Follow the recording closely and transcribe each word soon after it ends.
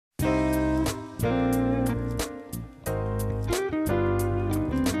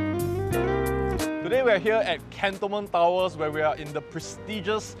we are here at Cantonment Towers, where we are in the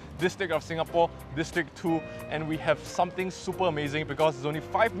prestigious district of Singapore, District 2, and we have something super amazing because it's only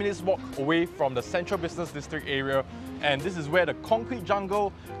 5 minutes walk away from the Central Business District area, and this is where the concrete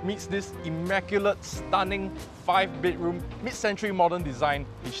jungle meets this immaculate, stunning 5-bedroom, mid-century modern design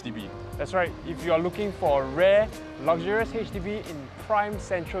HDB. That's right, if you are looking for a rare, luxurious HDB in prime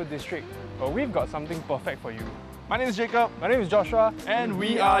Central District, well, we've got something perfect for you. My name is Jacob. My name is Joshua. And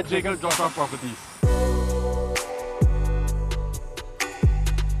we are Jacob Joshua Properties.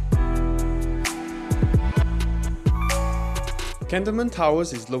 Cantonment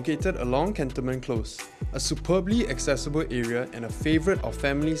Towers is located along Cantonment Close, a superbly accessible area and a favourite of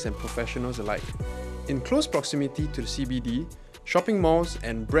families and professionals alike. In close proximity to the CBD, shopping malls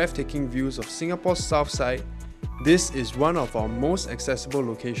and breathtaking views of Singapore's south side, this is one of our most accessible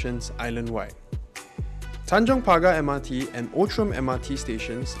locations island-wide. Tanjong Pagar MRT and Out-tro MRT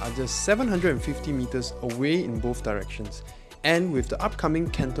stations are just 750 metres away in both directions, and with the upcoming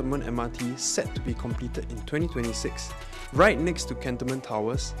Cantonment MRT set to be completed in 2026, right next to Cantonment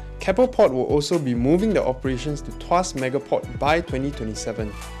Towers, Keppel Port will also be moving the operations to Tuas Megaport by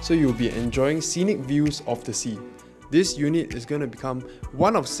 2027, so you'll be enjoying scenic views of the sea. This unit is going to become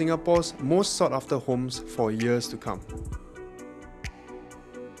one of Singapore's most sought after homes for years to come.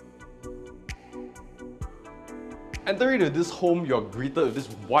 Entering into this home, you're greeted with this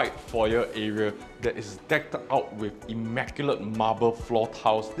wide foyer area that is decked out with immaculate marble floor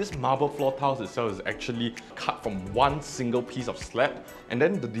tiles. This marble floor tiles itself is actually cut from one single piece of slab, and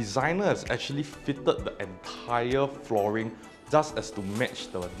then the designer has actually fitted the entire flooring just as to match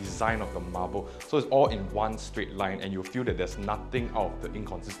the design of the marble. So it's all in one straight line and you'll feel that there's nothing out of the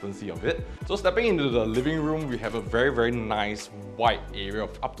inconsistency of it. So stepping into the living room, we have a very nice wide area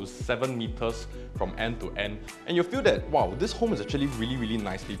of up to 7 meters from end to end. And you'll feel that, wow, this home is actually really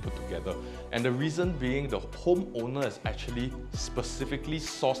nicely put together. And the reason being, the homeowner has actually specifically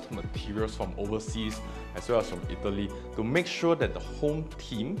sourced materials from overseas as well as from Italy to make sure that the home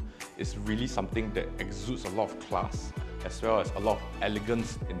theme is really something that exudes a lot of class as well as a lot of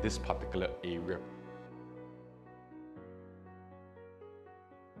elegance in this particular area.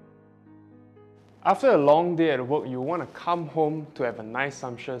 After a long day at work, you want to come home to have a nice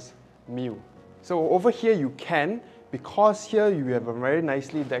sumptuous meal. So over here you can, because here you have a very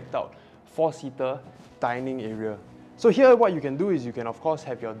nicely decked out 4-seater dining area. So here what you can do is you can of course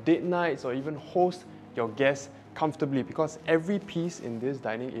have your date nights or even host your guests comfortably, because every piece in this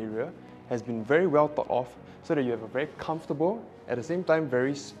dining area has been very well thought of so that you have a very comfortable, at the same time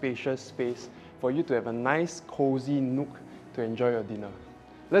very spacious space for you to have a nice cozy nook to enjoy your dinner.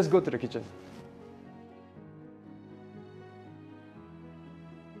 Let's go to the kitchen.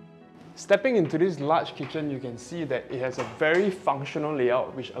 Stepping into this large kitchen, you can see that it has a very functional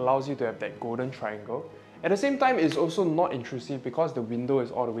layout which allows you to have that golden triangle. At the same time, it's also not intrusive because the window is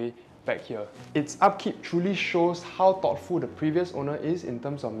all the way back here. Its upkeep truly shows how thoughtful the previous owner is in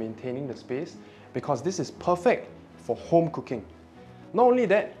terms of maintaining the space, because this is perfect for home cooking. Not only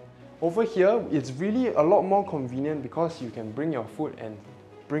that, over here it's really a lot more convenient because you can bring your food and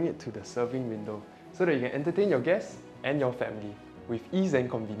bring it to the serving window so that you can entertain your guests and your family with ease and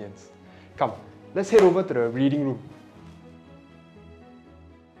convenience. Come, let's head over to the reading room.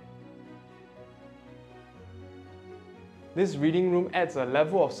 This reading room adds a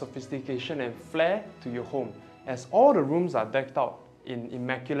level of sophistication and flair to your home, as all the rooms are decked out in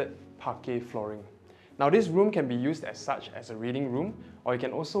immaculate parquet flooring. Now this room can be used as such as a reading room, or it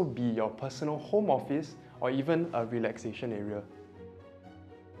can also be your personal home office or even a relaxation area.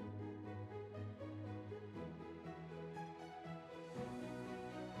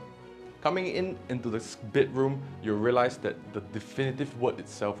 Coming into this bedroom, you'll realize that the definitive word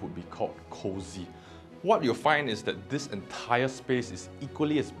itself would be called cozy. What you'll find is that this entire space is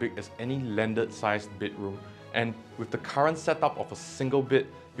equally as big as any landed sized bedroom, and with the current setup of a single bed,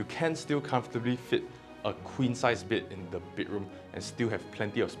 you can still comfortably fit a queen size bed in the bedroom and still have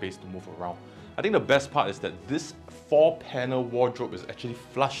plenty of space to move around. I think the best part is that this 4-panel wardrobe is actually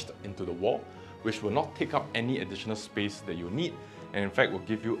flushed into the wall, which will not take up any additional space that you'll need, and in fact will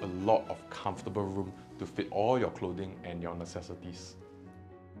give you a lot of comfortable room to fit all your clothing and your necessities.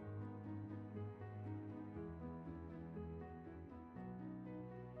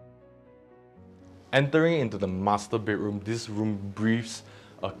 Entering into the master bedroom, this room breathes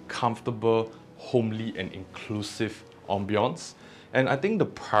a comfortable, homely and inclusive ambiance. And I think the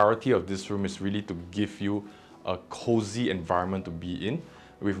priority of this room is really to give you a cozy environment to be in,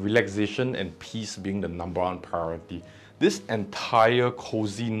 with relaxation and peace being the #1 priority. This entire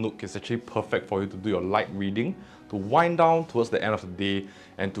cozy nook is actually perfect for you to do your light reading, to wind down towards the end of the day,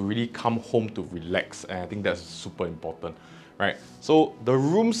 and to really come home to relax. And I think that's super important, right? So the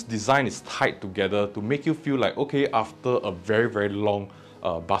room's design is tied together to make you feel like, okay, after a very, very long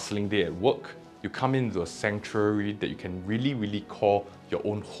bustling day at work, you come into a sanctuary that you can really call your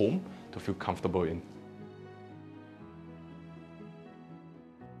own home to feel comfortable in.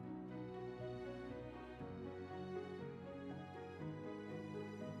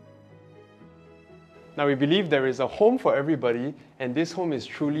 Now we believe there is a home for everybody, and this home is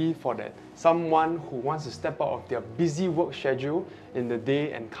truly for that someone who wants to step out of their busy work schedule in the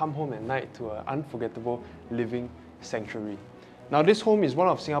day and come home at night to an unforgettable living sanctuary. Now this home is one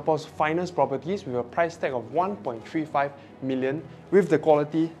of Singapore's finest properties with a price tag of 1.35 million with the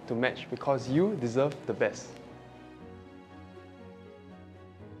quality to match, because you deserve the best.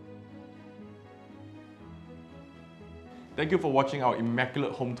 Thank you for watching our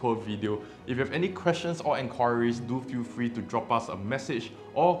immaculate home tour video. If you have any questions or inquiries, do feel free to drop us a message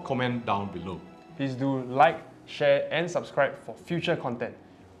or comment down below. Please do like, share and subscribe for future content.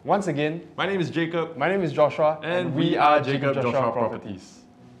 Once again, My name is Jacob, my name is Joshua and we are Jacob Joshua Properties.